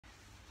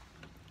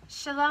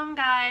Shalom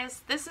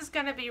guys, this is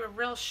going to be a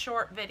real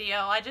short video.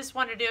 I just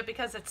want to do it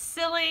because it's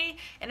silly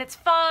and it's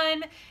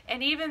fun,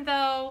 and even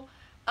though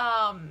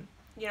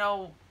you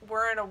know,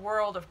 we're in a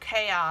world of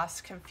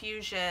chaos,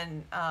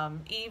 confusion,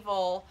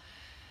 evil,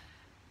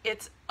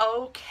 it's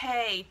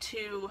okay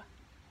to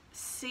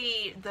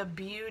see the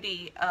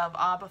beauty of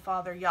Abba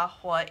Father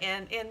Yahweh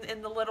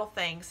in the little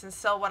things. And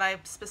so what I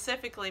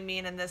specifically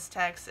mean in this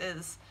text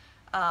is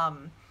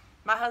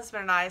my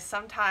husband and I,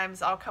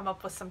 sometimes I'll come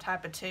up with some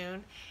type of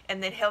tune,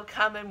 and then he'll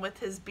come in with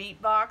his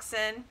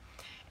beatboxing,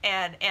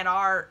 and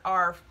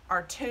our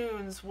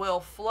tunes will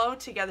flow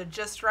together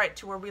just right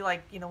to where we,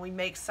 like, you know, we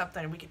make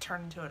something and we could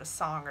turn into it a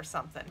song or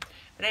something.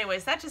 But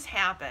anyways, that just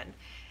happened.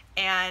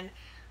 And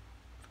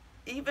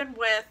even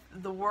with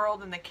the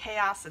world and the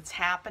chaos that's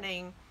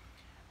happening,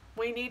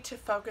 we need to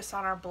focus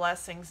on our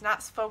blessings,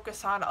 not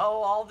focus on,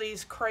 oh, all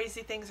these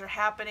crazy things are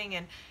happening,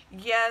 and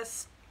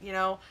yes, you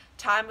know,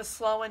 time is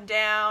slowing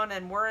down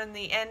and we're in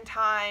the end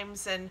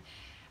times, and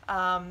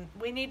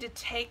we need to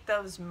take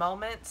those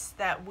moments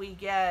that we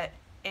get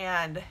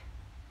and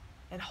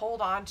hold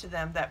on to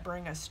them that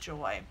bring us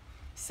joy.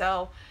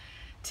 So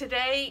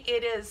today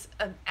it is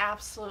an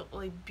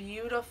absolutely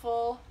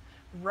beautiful,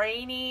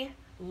 rainy,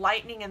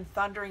 lightning and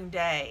thundering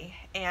day,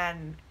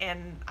 and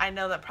I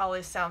know that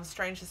probably sounds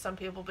strange to some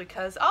people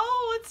because,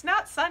 oh, it's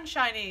not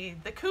sunshiny,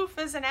 the coof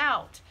isn't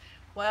out.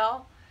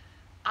 Well,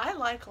 I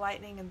like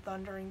lightning and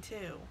thundering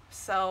too.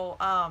 So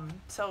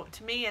so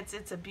to me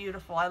it's a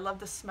beautiful, I love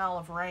the smell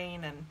of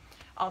rain and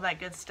all that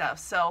good stuff.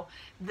 So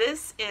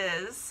this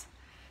is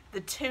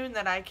the tune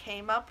that I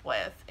came up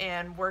with,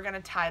 and we're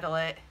gonna title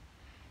it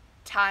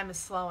Time is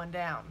Slowing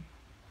Down.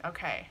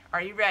 Okay,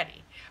 are you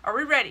ready? Are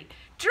we ready?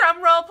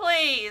 Drum roll,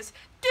 please.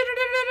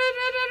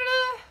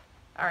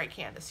 All right,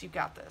 Candace, you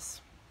got this.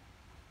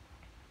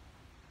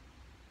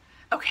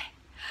 Okay.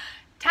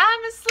 Time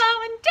is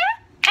slowing down.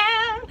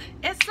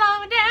 It's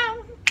slowing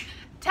down.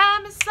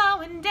 Time is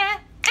slowing down.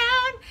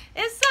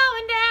 It's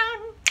slowing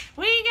down.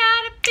 We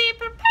gotta be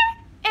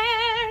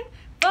prepared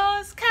for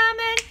what's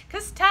coming,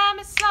 'cause time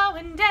is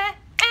slowing down.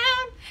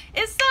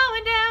 It's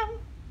slowing down.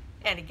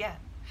 And again.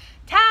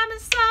 Time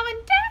is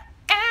slowing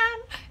down.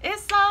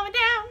 It's slowing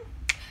down.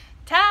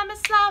 Time is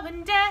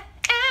slowing down.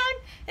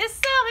 It's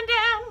slowing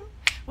down.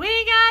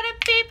 We gotta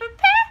be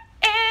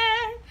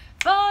prepared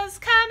for what's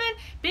coming,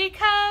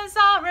 because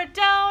our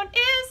Adon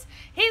is,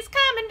 he's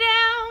coming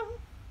down.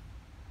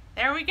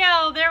 There we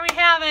go. There we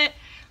have it.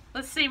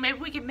 Let's see, maybe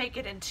we can make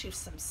it into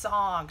some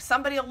song.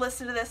 Somebody will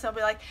listen to this and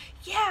be like,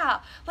 yeah,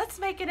 let's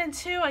make it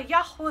into a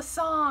Yahweh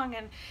song,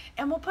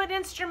 and we'll put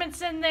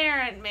instruments in there,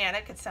 and man,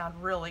 it could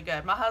sound really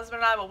good. My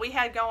husband and I, what we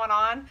had going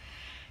on,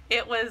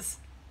 it was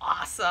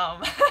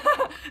awesome.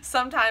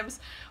 Sometimes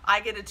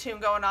I get a tune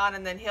going on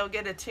and then he'll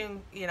get a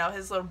tune, you know,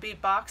 his little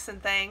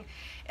beatboxing thing,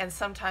 and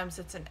sometimes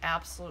it's an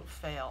absolute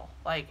fail,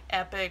 like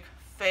epic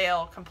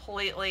fail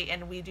completely,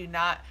 and we do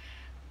not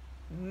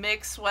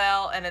mix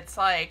well, and it's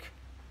like,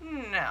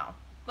 no,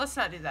 let's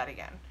not do that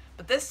again.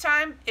 But this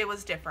time it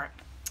was different.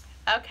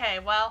 Okay,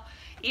 well,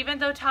 even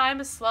though time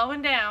is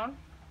slowing down,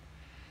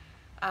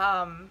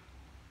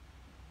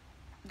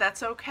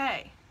 that's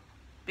okay,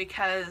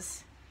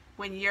 because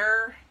when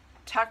you're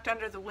tucked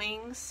under the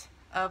wings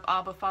of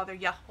Abba Father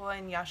Yahweh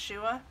and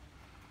Yeshua,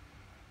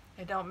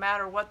 it don't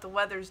matter what the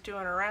weather's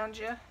doing around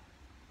you,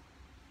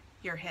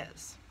 you're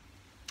his.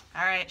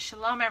 All right,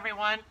 shalom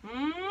everyone.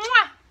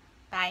 Mwah!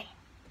 Bye.